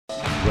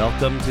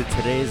Welcome to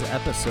today's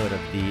episode of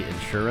the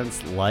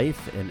Insurance,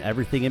 Life, and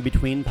Everything in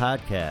Between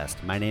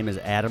podcast. My name is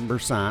Adam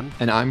Burson.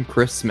 And I'm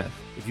Chris Smith.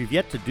 If you've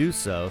yet to do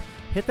so,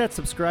 hit that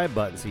subscribe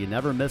button so you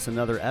never miss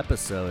another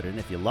episode. And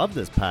if you love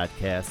this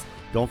podcast,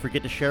 don't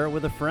forget to share it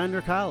with a friend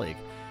or colleague.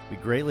 We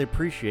greatly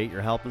appreciate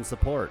your help and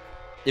support.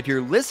 If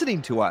you're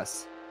listening to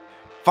us,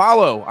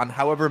 follow on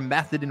however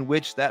method in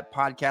which that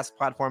podcast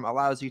platform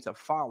allows you to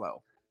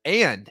follow.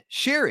 And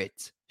share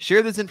it.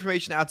 Share this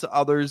information out to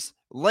others.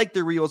 Like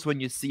the reels when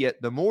you see it.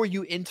 The more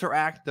you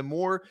interact, the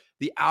more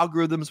the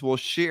algorithms will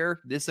share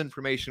this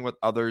information with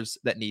others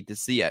that need to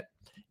see it.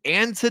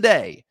 And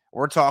today,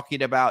 we're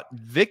talking about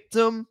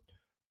victim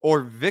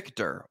or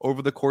victor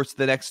over the course of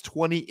the next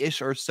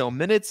 20-ish or so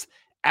minutes.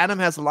 Adam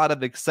has a lot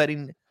of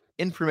exciting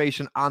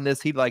information on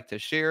this he'd like to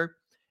share.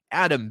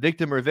 Adam,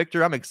 victim or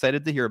victor, I'm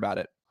excited to hear about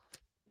it.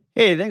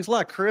 Hey, thanks a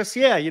lot, Chris.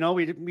 Yeah,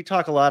 we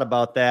talk a lot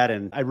about that,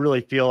 and I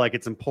really feel like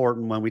it's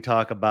important when we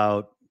talk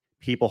about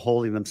people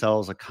holding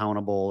themselves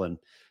accountable and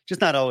just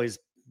not always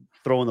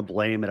throwing the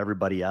blame at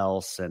everybody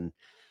else, and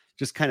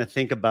just kind of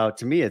think about,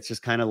 to me, it's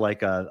just kind of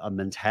like a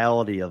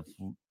mentality of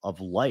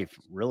life,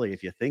 really,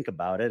 if you think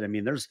about it. I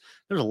mean, there's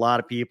a lot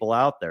of people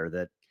out there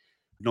that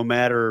no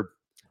matter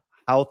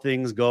how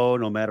things go,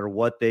 no matter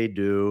what they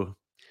do,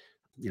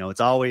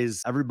 it's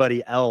always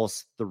everybody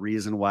else the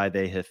reason why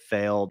they have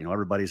failed.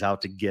 Everybody's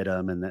out to get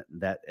them and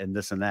that and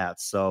this and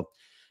that. So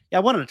yeah,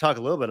 I wanted to talk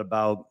a little bit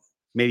about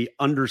maybe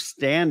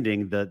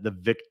understanding the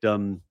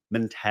victim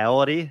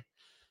mentality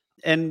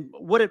and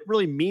what it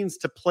really means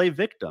to play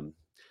victim.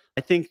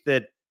 I think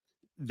that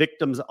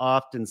victims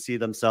often see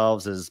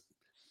themselves as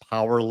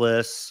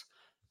powerless,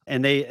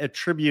 and they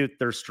attribute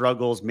their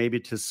struggles maybe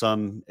to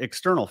some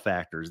external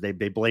factors. They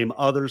blame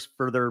others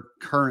for their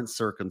current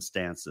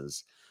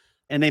circumstances,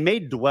 and they may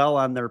dwell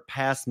on their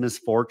past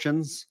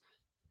misfortunes,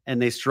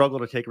 and they struggle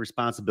to take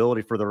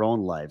responsibility for their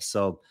own lives.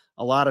 So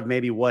a lot of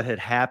maybe what had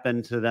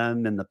happened to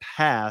them in the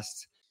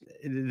past,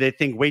 they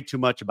think way too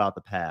much about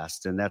the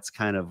past. And that's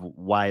kind of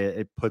why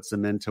it puts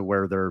them into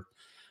where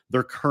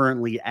they're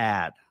currently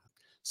at.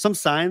 Some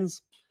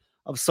signs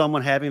of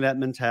someone having that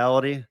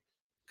mentality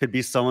could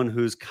be someone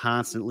who's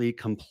constantly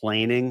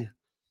complaining,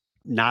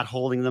 not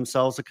holding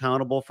themselves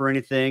accountable for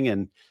anything.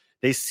 And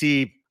they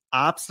see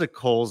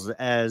obstacles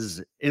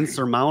as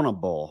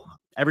insurmountable.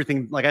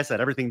 Everything, like I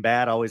said, everything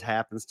bad always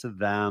happens to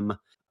them.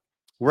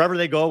 Wherever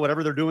they go,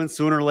 whatever they're doing,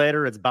 sooner or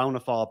later, it's bound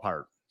to fall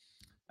apart.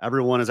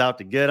 Everyone is out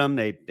to get them.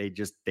 They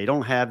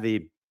don't have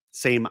the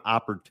same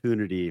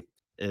opportunity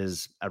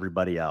as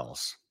everybody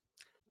else.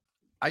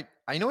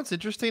 I know it's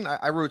interesting.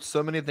 I wrote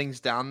so many things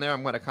down there.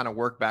 I'm going to kind of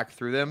work back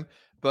through them.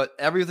 But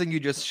everything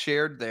you just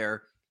shared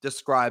there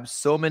describes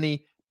so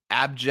many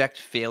abject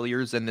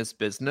failures in this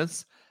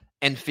business.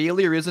 And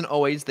failure isn't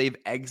always they've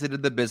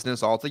exited the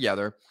business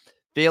altogether.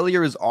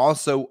 Failure is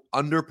also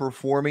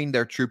underperforming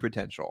their true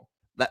potential.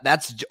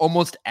 That's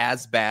almost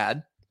as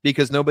bad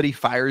because nobody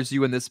fires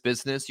you in this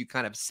business. You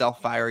kind of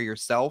self-fire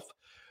yourself.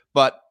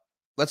 But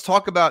let's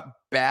talk about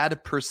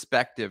bad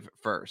perspective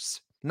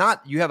first.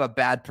 Not you have a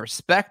bad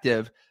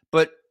perspective,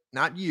 but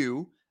not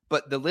you,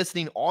 but the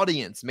listening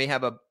audience may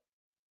have a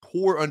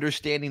poor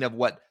understanding of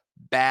what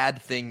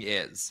bad thing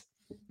is.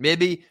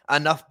 Maybe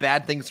enough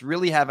bad things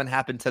really haven't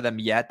happened to them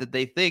yet that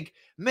they think,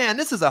 man,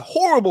 this is a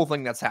horrible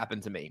thing that's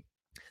happened to me.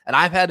 And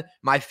I've had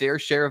my fair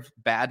share of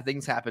bad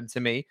things happen to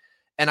me,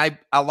 and I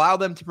allow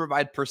them to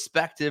provide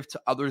perspective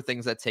to other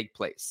things that take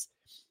place.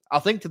 I'll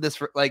think to this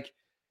for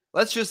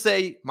let's just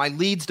say my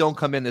leads don't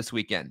come in this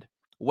weekend.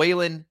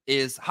 Waylon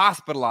is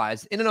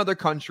hospitalized in another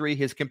country.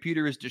 His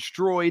computer is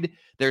destroyed.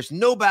 There's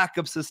no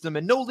backup system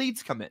and no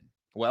leads come in.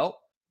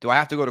 Well, do I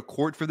have to go to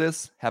court for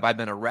this? Have I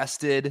been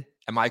arrested?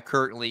 Am I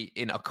currently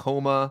in a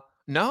coma?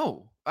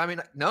 No. I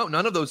mean, no,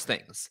 none of those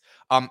things.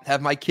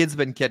 Have my kids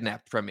been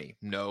kidnapped from me?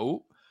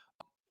 No.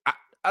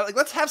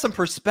 Let's have some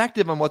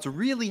perspective on what's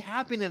really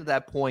happening at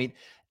that point.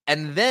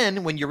 And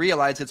then when you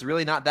realize it's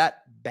really not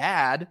that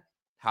bad,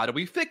 how do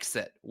we fix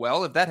it?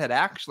 Well, if that had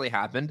actually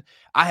happened,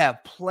 I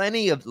have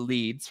plenty of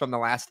leads from the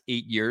last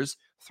 8 years,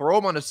 throw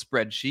them on a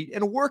spreadsheet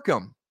and work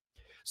them.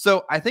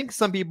 So I think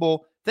some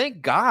people,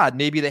 thank God,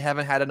 maybe they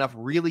haven't had enough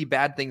really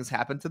bad things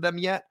happen to them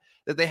yet,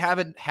 that they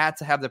haven't had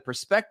to have the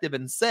perspective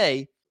and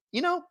say,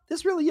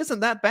 this really isn't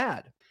that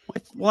bad.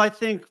 Well, I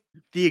think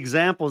the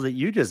examples that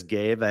you just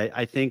gave,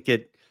 I think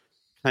it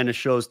kind of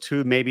shows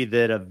too, maybe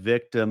that a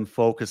victim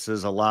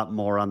focuses a lot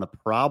more on the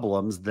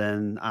problems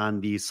than on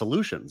the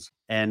solutions.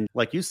 And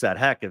like you said,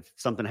 heck, if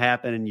something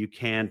happened and you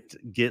can't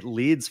get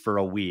leads for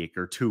a week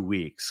or 2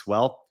 weeks,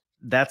 well,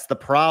 that's the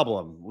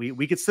problem.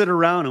 We could sit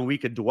around and we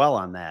could dwell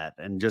on that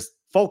and just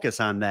focus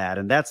on that.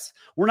 And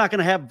we're not going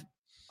to have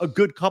a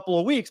good couple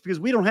of weeks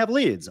because we don't have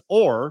leads.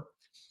 Or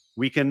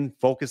we can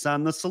focus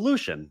on the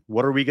solution.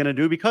 What are we going to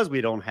do because we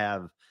don't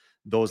have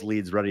those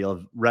leads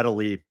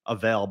readily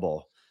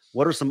available?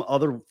 What are some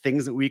other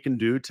things that we can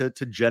do to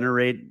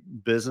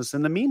generate business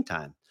in the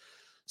meantime?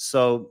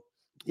 So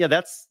yeah,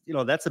 that's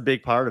a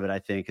big part of it, I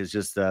think, is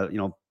just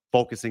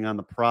focusing on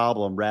the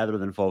problem rather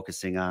than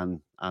focusing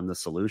on the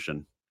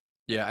solution.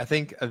 Yeah, I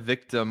think a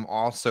victim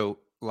also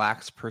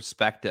lacks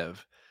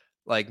perspective.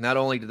 Like, not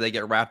only do they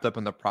get wrapped up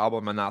in the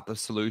problem and not the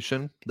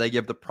solution, they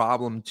give the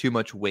problem too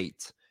much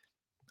weight.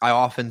 I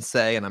often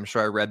say, and I'm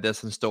sure I read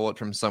this and stole it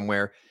from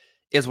somewhere,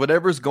 is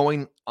whatever's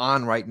going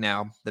on right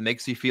now that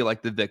makes you feel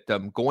like the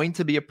victim going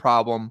to be a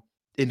problem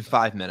in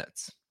 5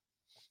 minutes?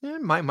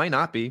 It might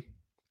not be.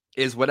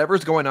 Is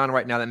whatever's going on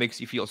right now that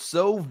makes you feel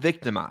so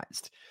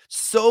victimized,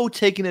 so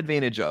taken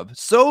advantage of,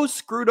 so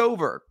screwed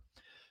over,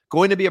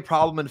 going to be a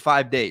problem in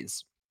 5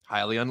 days?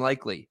 Highly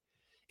unlikely.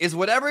 Is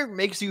whatever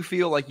makes you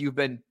feel like you've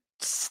been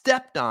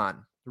stepped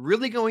on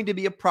really going to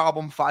be a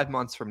problem 5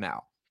 months from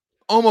now?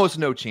 Almost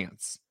no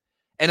chance.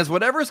 And is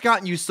whatever's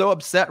gotten you so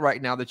upset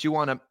right now that you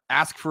want to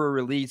ask for a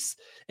release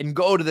and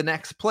go to the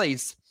next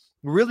place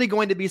really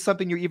going to be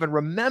something you even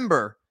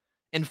remember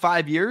in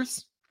 5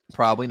 years?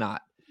 Probably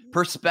not.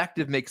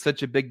 Perspective makes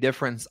such a big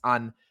difference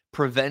on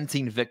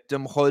preventing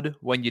victimhood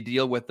when you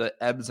deal with the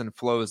ebbs and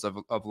flows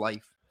of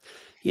life.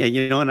 Yeah,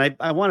 and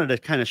I wanted to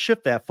kind of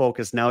shift that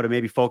focus now to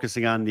maybe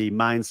focusing on the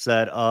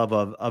mindset of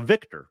a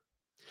victor.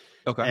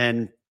 Okay.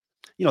 And,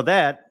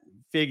 that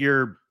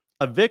figure,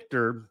 a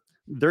victor,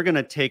 they're going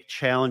to take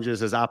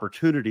challenges as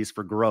opportunities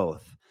for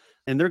growth.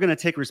 And they're going to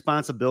take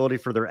responsibility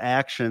for their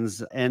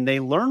actions, and they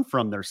learn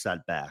from their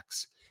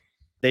setbacks.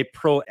 They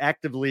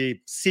proactively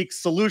seek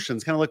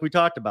solutions, kind of like we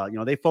talked about.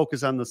 They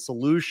focus on the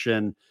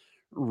solution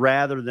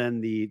rather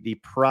than the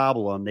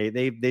problem.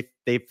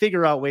 They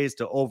figure out ways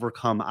to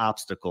overcome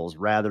obstacles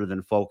rather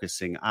than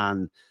focusing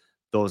on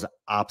those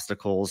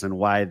obstacles and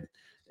why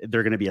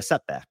they're going to be a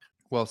setback.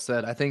 Well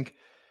said. I think,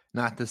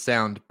 not to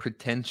sound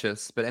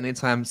pretentious, but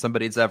anytime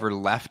somebody's ever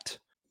left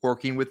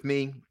working with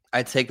me,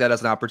 I take that as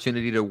an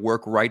opportunity to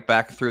work right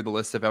back through the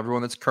list of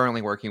everyone that's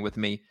currently working with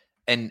me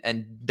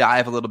and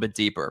dive a little bit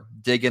deeper,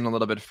 dig in a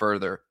little bit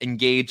further,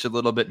 engage a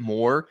little bit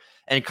more,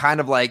 and kind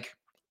of like,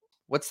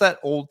 what's that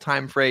old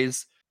time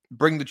phrase?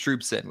 Bring the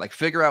troops in. Like,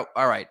 figure out,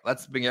 all right,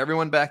 let's bring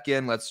everyone back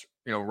in. Let's,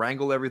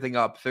 wrangle everything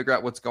up, figure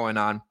out what's going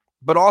on,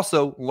 but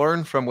also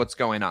learn from what's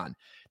going on.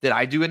 Did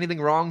I do anything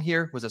wrong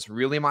here? Was this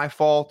really my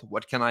fault?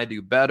 What can I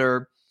do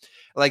better?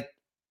 Like,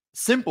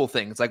 simple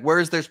things, like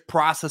there's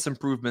process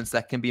improvements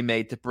that can be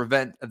made to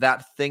prevent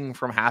that thing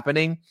from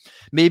happening.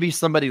 Maybe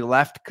somebody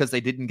left because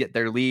they didn't get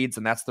their leads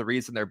and that's the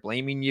reason they're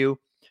blaming you.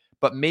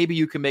 But maybe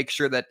you can make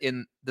sure that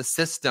in the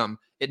system,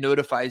 it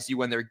notifies you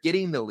when they're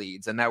getting the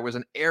leads and that was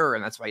an error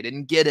and that's why you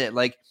didn't get it.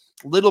 Like,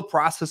 little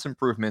process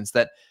improvements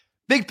that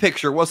big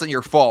picture wasn't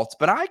your fault,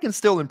 but I can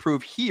still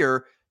improve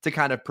here to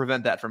kind of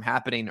prevent that from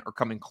happening or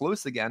coming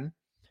close again.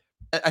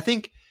 I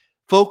think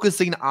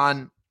focusing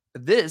on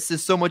this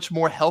is so much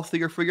more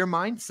healthier for your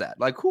mindset.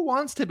 Like, who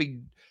wants to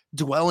be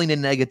dwelling in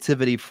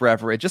negativity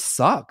forever? It just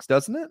sucks,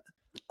 doesn't it?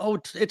 Oh,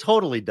 it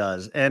totally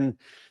does. And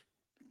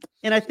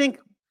I think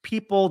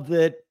people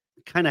that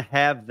kind of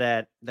have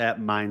that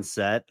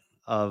mindset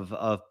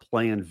of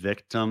playing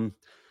victim,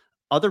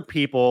 other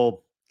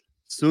people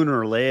sooner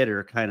or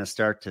later kind of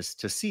start to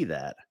see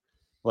that.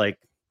 Like,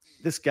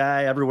 this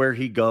guy, everywhere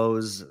he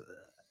goes,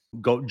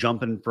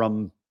 jumping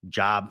from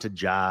job to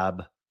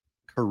job,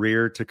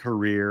 career to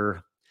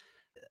career.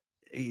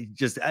 He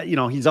just,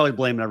 he's always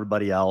blaming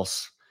everybody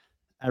else.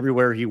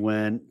 Everywhere he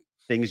went,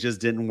 things just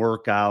didn't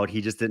work out.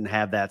 He just didn't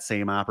have that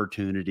same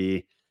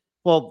opportunity.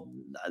 Well,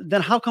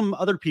 then how come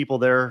other people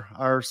there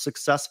are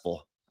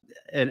successful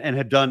and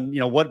have done,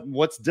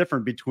 what's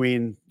different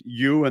between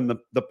you and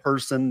the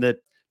person that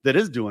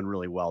is doing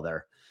really well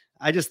there?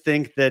 I just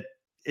think that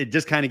it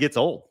just kind of gets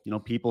old.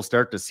 People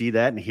start to see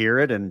that and hear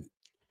it, and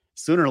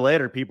sooner or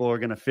later, people are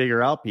going to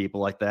figure out people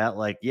like that.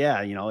 Like,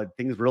 yeah,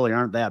 things really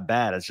aren't that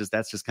bad.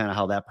 That's just kind of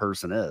how that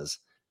person is.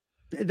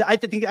 I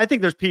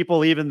think there's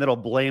people even that'll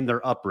blame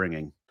their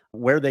upbringing,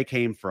 where they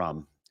came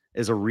from,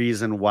 is a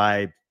reason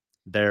why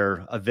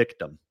they're a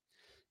victim.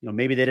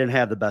 Maybe they didn't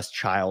have the best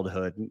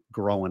childhood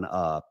growing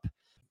up.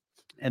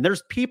 And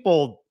there's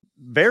people,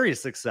 very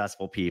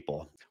successful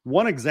people.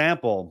 One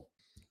example,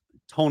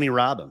 Tony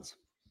Robbins.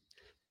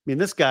 I mean,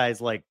 this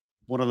guy's like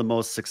one of the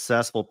most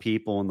successful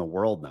people in the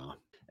world now.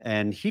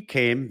 And he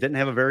didn't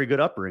have a very good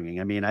upbringing.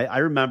 I mean, I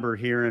remember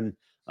hearing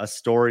a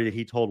story that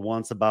he told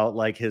once about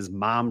like his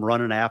mom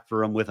running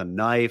after him with a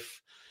knife.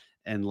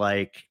 And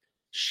like,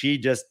 she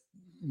just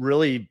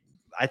really,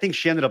 I think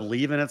she ended up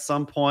leaving at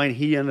some point.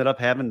 He ended up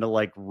having to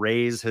like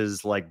raise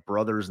his like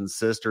brothers and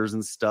sisters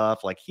and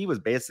stuff. Like, he was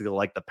basically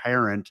like the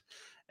parent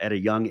at a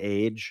young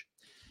age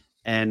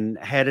and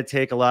had to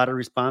take a lot of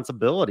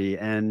responsibility.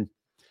 And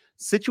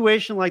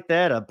situation like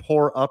that, a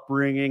poor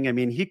upbringing, I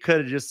mean, he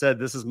could have just said,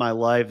 this is my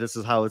life, this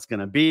is how it's going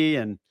to be,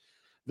 and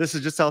this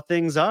is just how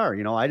things are.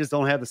 I just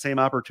don't have the same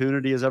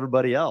opportunity as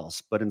everybody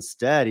else. But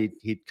instead,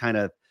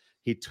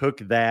 he took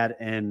that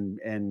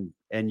and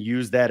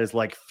used that as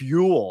like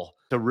fuel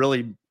to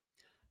really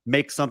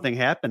make something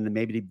happen, and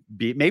maybe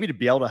to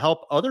be able to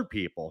help other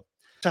people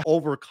to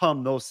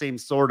overcome those same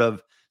sort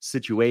of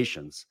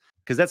situations,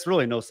 because that's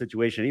really no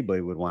situation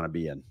anybody would want to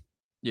be in.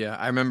 Yeah,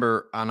 I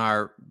remember on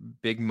our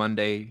big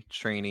Monday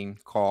training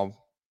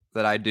call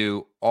that I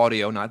do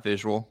audio, not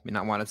visual. You may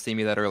not want to see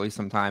me that early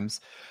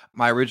sometimes.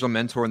 My original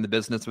mentor in the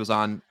business was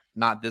on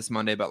not this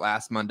Monday, but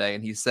last Monday.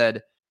 And he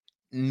said,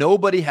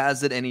 nobody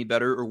has it any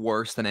better or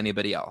worse than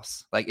anybody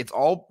else. Like, it's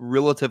all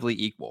relatively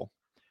equal.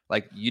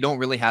 Like, you don't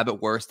really have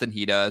it worse than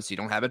he does. You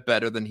don't have it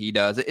better than he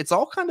does. It's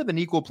all kind of an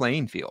equal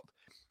playing field.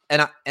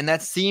 And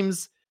that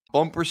seems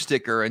bumper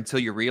sticker until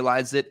you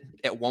realize it.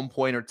 At one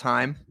point or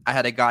time, I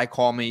had a guy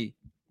call me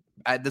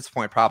at this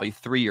point, probably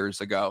 3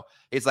 years ago.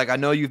 He's like, I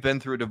know you've been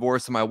through a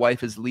divorce and my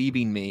wife is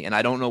leaving me and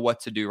I don't know what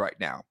to do right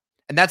now.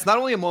 And that's not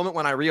only a moment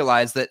when I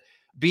realized that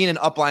being an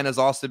upline is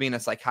also being a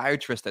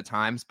psychiatrist at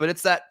times, but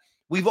it's that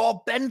we've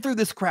all been through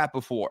this crap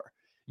before.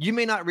 You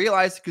may not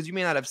realize because you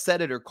may not have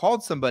said it or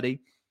called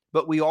somebody,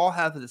 but we all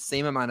have the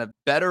same amount of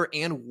better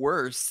and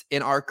worse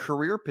in our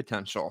career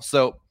potential.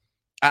 So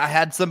I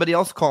had somebody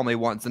else call me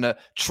once in a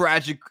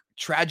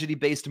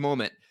tragedy-based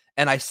moment.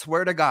 And I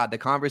swear to God, the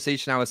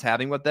conversation I was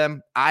having with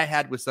them, I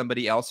had with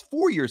somebody else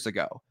 4 years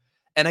ago.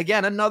 And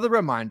again, another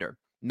reminder,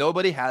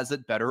 nobody has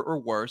it better or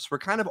worse. We're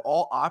kind of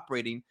all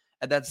operating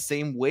at that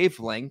same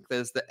wavelength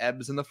as the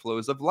ebbs and the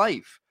flows of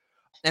life.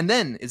 And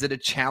then, is it a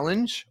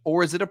challenge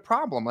or is it a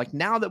problem? Like,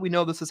 now that we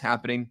know this is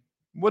happening,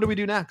 what do we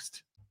do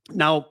next?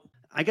 Now,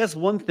 I guess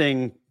one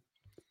thing,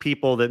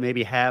 people that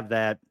maybe have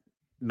that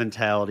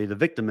mentality, the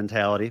victim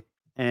mentality,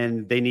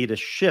 and they need a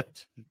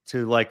shift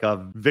to like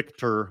a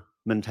victor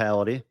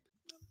mentality.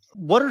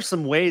 What are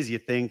some ways you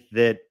think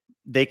that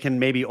they can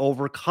maybe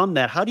overcome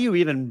that? How do you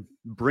even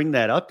bring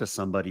that up to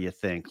somebody, you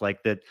think?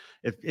 Like that,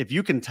 if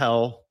you can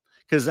tell,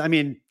 because I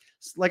mean,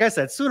 like I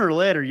said, sooner or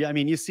later,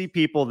 you see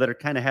people that are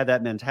kind of have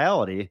that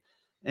mentality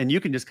and you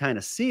can just kind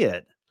of see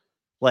it.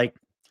 Like,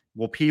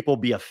 will people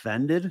be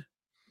offended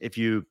if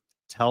you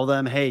tell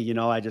them, hey,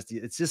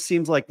 it just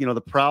seems like,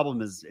 the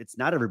problem is it's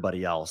not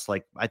everybody else.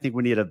 Like, I think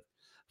we need to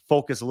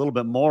focus a little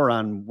bit more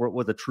on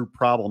what the true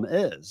problem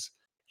is.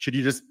 Should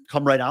you just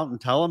come right out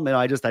and tell them?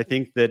 I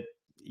think that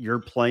you're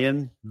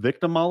playing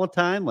victim all the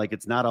time. Like,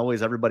 it's not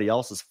always everybody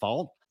else's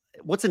fault.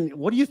 What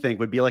do you think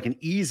would be like an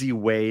easy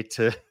way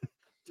to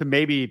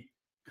maybe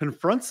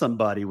confront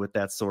somebody with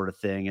that sort of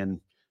thing and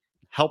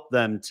help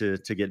them to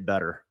get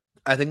better?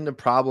 I think the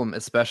problem,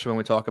 especially when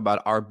we talk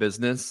about our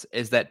business,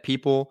 is that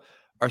people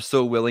are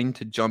so willing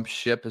to jump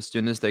ship as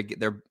soon as they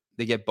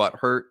get butt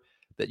hurt,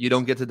 that you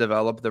don't get to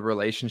develop the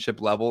relationship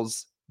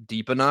levels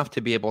deep enough to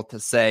be able to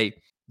say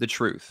the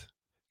truth,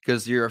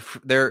 because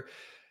they're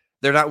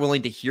not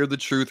willing to hear the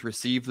truth,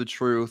 receive the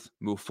truth,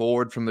 move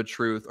forward from the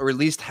truth, or at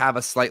least have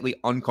a slightly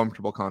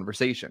uncomfortable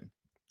conversation.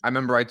 I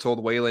remember I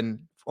told Waylon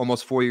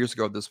almost 4 years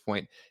ago at this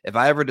point, if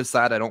I ever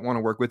decide I don't want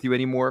to work with you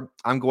anymore,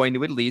 I'm going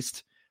to at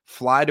least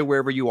fly to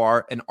wherever you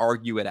are and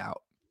argue it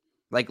out.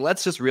 Like,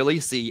 let's just really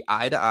see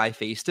eye to eye,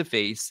 face to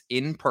face,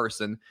 in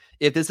person,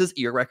 if this is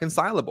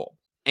irreconcilable.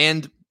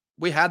 And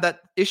we had that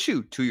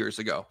issue 2 years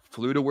ago.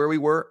 Flew to where we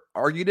were,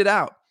 argued it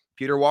out.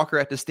 Peter Walker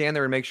had to stand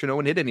there and make sure no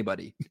one hit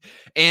anybody.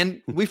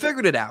 And we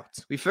figured it out.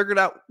 We figured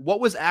out what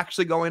was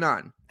actually going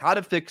on, how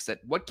to fix it,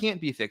 what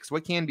can't be fixed,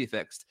 what can be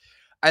fixed.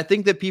 I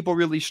think that people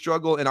really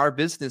struggle in our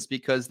business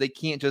because they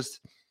can't just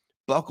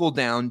buckle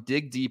down,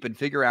 dig deep, and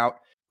figure out,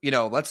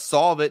 let's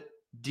solve it,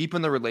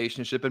 deepen the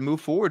relationship, and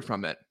move forward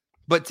from it.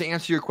 But to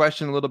answer your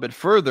question a little bit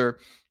further,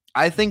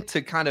 I think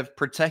to kind of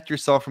protect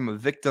yourself from a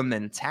victim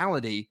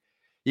mentality,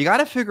 you got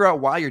to figure out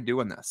why you're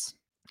doing this.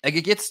 Like,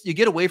 you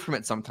get away from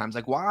it sometimes.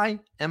 Like, why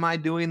am I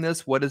doing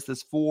this? What is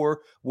this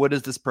for? What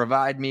does this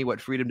provide me? What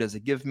freedom does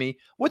it give me?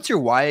 What's your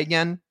why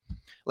again?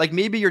 Like,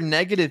 maybe you're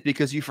negative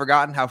because you've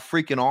forgotten how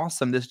freaking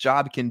awesome this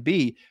job can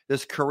be.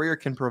 This career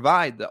can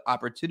provide. The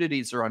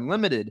opportunities are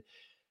unlimited.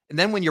 And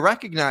then when you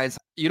recognize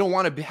you don't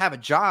want to have a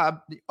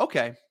job,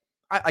 okay,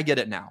 I get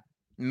it now.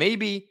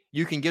 Maybe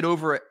you can get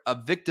over a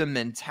victim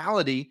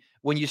mentality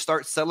when you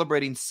start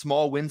celebrating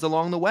small wins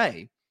along the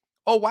way.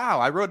 Oh, wow,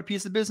 I wrote a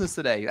piece of business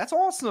today. That's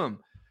awesome.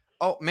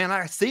 Oh, man,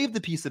 I saved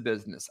a piece of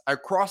business. I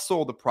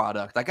cross-sold the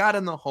product. I got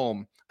in the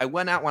home. I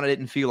went out when I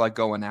didn't feel like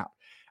going out.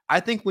 I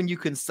think when you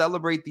can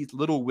celebrate these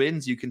little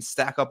wins, you can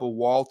stack up a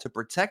wall to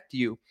protect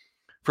you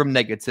from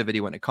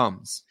negativity when it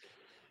comes.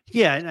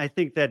 Yeah, and I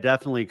think that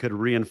definitely could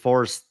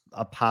reinforce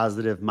a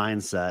positive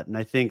mindset. And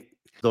I think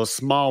those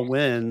small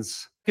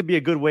wins could be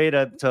a good way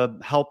to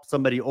help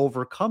somebody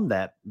overcome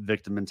that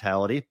victim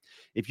mentality.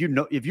 If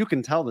you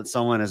can tell that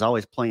someone is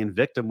always playing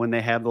victim when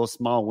they have those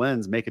small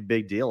wins, make a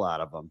big deal out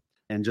of them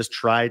and just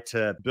try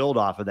to build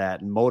off of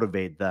that and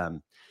motivate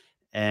them.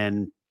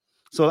 And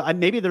so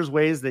maybe there's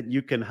ways that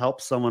you can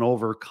help someone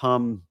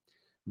overcome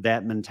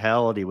that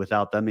mentality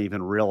without them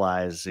even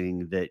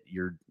realizing that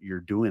you're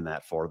doing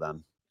that for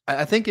them.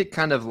 I think it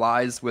kind of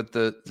lies with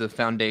the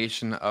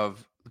foundation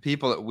of the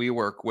people that we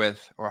work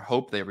with, or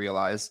hope they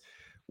realize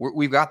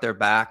we've got their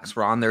backs.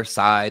 We're on their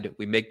side.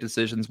 We make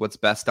decisions what's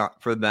best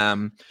for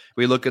them.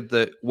 We look at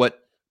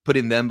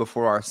putting them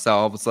before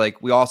ourselves.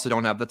 Like, we also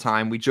don't have the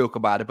time. We joke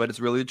about it, but it's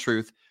really the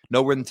truth.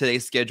 Nowhere in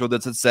today's schedule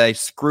does it say,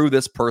 screw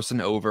this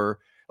person over.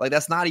 Like,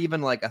 that's not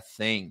even like a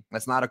thing.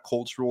 That's not a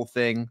cultural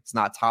thing. It's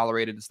not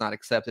tolerated. It's not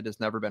accepted.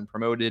 It's never been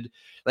promoted.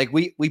 Like,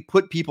 we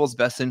put people's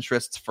best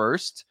interests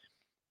first.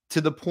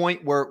 to the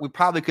point where we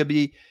probably could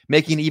be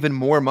making even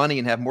more money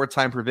and have more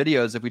time for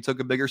videos if we took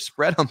a bigger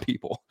spread on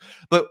people.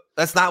 But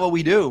that's not what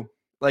we do.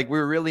 Like,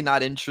 we're really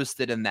not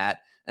interested in that.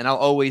 And I'll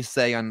always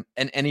say in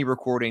any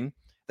recording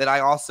that I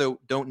also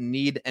don't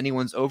need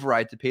anyone's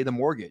override to pay the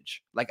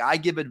mortgage. Like, I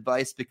give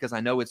advice because I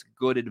know it's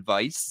good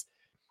advice.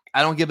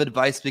 I don't give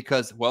advice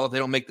because, well, if they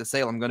don't make the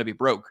sale, I'm going to be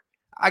broke.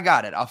 I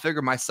got it. I'll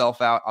figure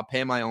myself out. I'll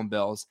pay my own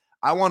bills.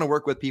 I want to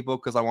work with people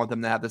because I want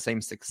them to have the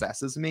same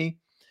success as me.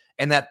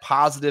 And that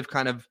positive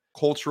kind of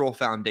cultural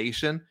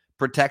foundation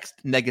protects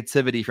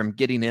negativity from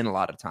getting in a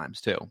lot of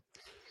times too.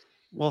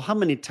 Well, how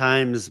many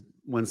times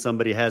when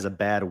somebody has a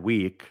bad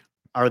week,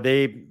 are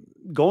they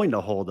going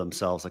to hold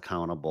themselves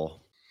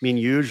accountable? I mean,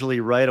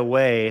 usually right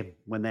away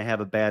when they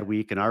have a bad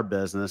week in our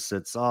business,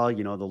 it's,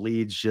 the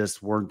leads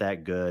just weren't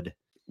that good.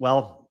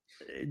 Well,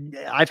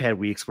 I've had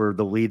weeks where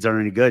the leads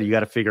aren't any good. You got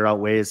to figure out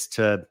ways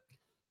to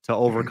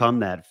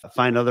overcome that.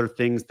 Find other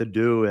things to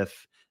do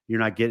if you're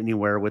not getting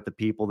anywhere with the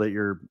people that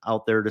you're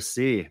out there to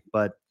see.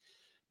 But I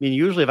mean,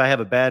 usually if I have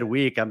a bad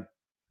week, I'm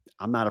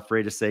not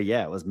afraid to say,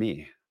 yeah, it was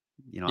me.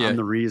 I'm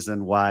the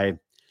reason why.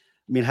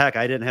 I mean, heck,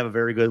 I didn't have a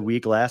very good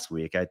week last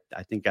week.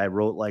 I think I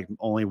wrote like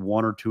only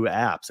 1 or 2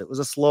 apps. It was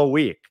a slow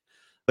week,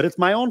 but it's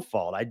my own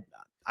fault.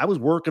 I was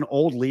working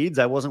old leads.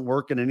 I wasn't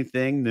working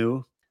anything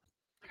new.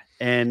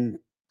 And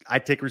I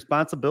take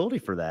responsibility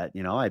for that.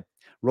 I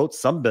wrote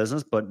some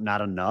business, but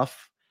not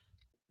enough.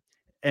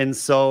 And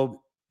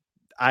so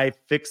I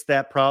fixed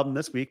that problem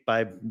this week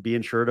by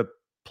being sure to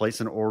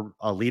place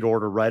a lead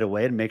order right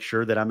away and make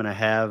sure that I'm going to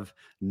have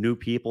new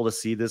people to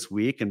see this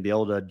week and be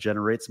able to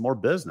generate some more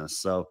business.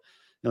 So,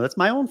 that's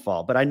my own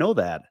fault, but I know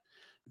that.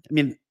 I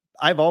mean,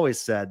 I've always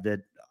said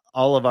that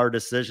all of our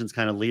decisions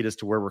kind of lead us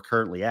to where we're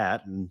currently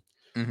at, and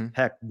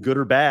heck, good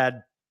or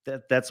bad,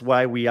 that's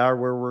why we are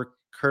where we're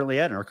currently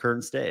at in our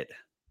current state.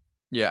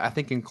 Yeah. I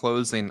think in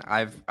closing,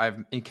 I've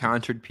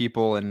encountered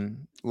people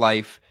in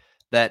life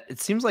that it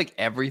seems like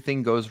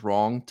everything goes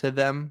wrong to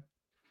them,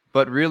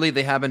 but really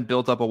they haven't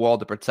built up a wall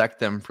to protect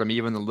them from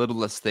even the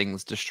littlest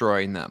things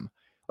destroying them.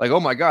 Like, oh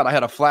my God, I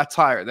had a flat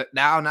tire.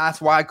 Now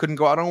that's why I couldn't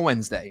go out on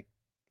Wednesday.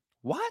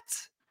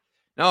 What?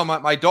 No,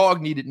 my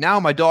dog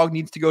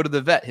needs to go to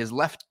the vet. His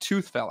left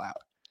tooth fell out.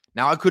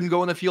 Now I couldn't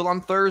go in the field on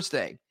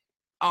Thursday.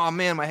 Oh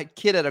man, my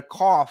kid had a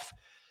cough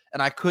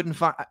and I couldn't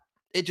find.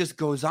 It just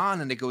goes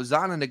on and it goes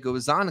on and it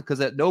goes on,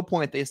 because at no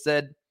point they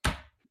said,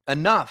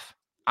 enough.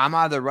 I'm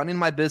either running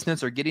my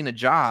business or getting a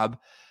job,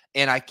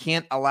 and I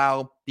can't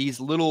allow these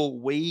little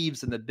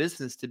waves in the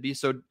business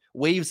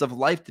waves of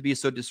life to be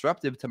so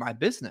disruptive to my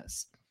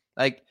business.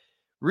 Like,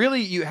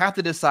 really, you have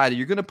to decide,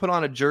 you're going to put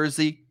on a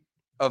jersey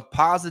of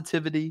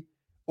positivity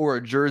or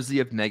a jersey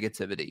of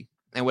negativity.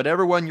 And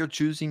whatever one you're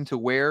choosing to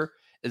wear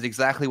is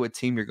exactly what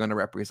team you're going to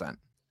represent.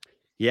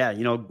 Yeah.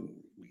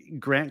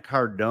 Grant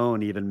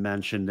Cardone even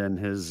mentioned in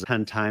his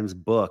 10 times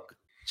book,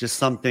 just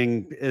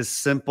something as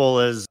simple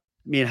as,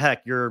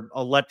 heck, your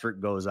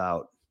electric goes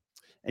out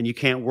and you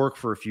can't work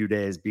for a few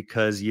days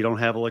because you don't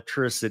have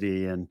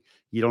electricity and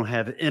you don't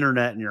have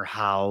internet in your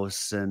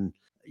house, and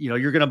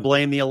you're going to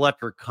blame the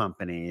electric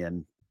company.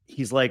 And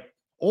he's like,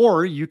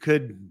 or you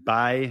could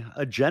buy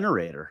a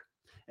generator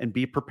and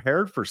be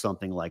prepared for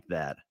something like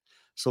that.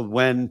 So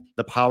when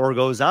the power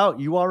goes out,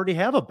 you already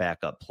have a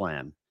backup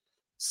plan.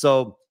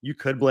 So you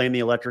could blame the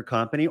electric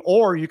company,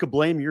 or you could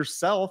blame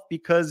yourself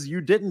because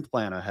you didn't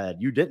plan ahead.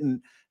 You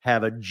didn't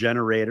have a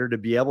generator to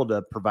be able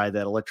to provide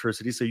that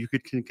electricity so you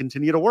could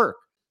continue to work.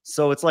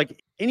 So it's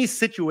like any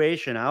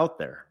situation out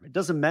there, it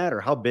doesn't matter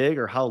how big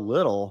or how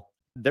little,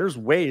 there's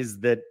ways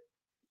that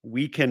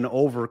we can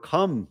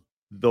overcome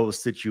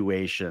those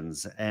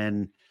situations.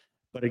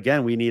 But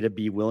again, we need to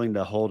be willing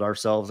to hold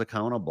ourselves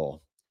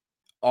accountable.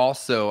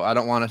 Also, I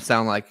don't want to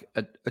sound like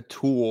a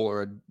tool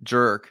or a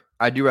jerk.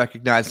 I do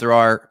recognize there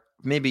are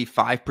maybe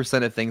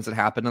 5% of things that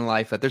happen in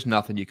life that there's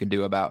nothing you can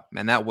do about.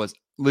 And that was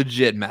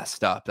legit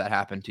messed up that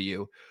happened to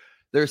you.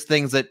 There's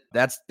things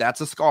that's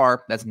a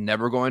scar that's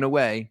never going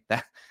away.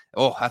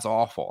 That's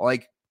awful.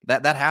 Like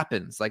that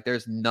happens. Like,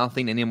 there's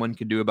nothing anyone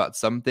can do about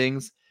some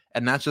things.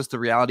 And that's just the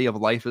reality of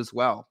life as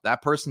well.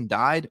 That person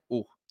died.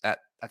 Oh,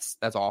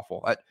 that's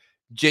awful.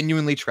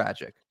 Genuinely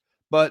tragic.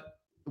 But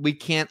we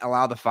can't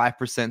allow the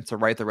 5% to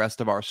write the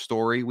rest of our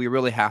story. We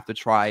really have to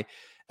try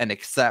and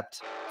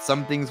accept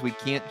some things we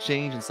can't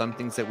change and some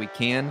things that we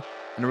can,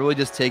 and really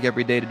just take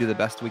every day to do the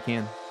best we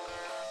can.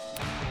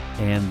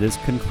 And this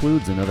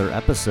concludes another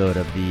episode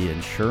of the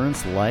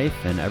Insurance, Life,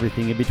 and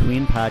Everything in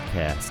Between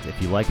podcast.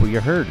 If you like what you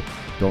heard,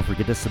 don't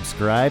forget to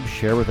subscribe,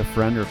 share with a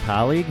friend or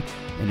colleague,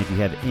 and if you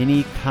have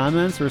any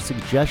comments or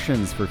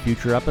suggestions for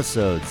future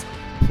episodes,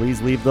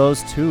 please leave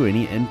those too.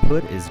 Any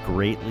input is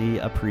greatly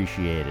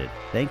appreciated.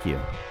 Thank you.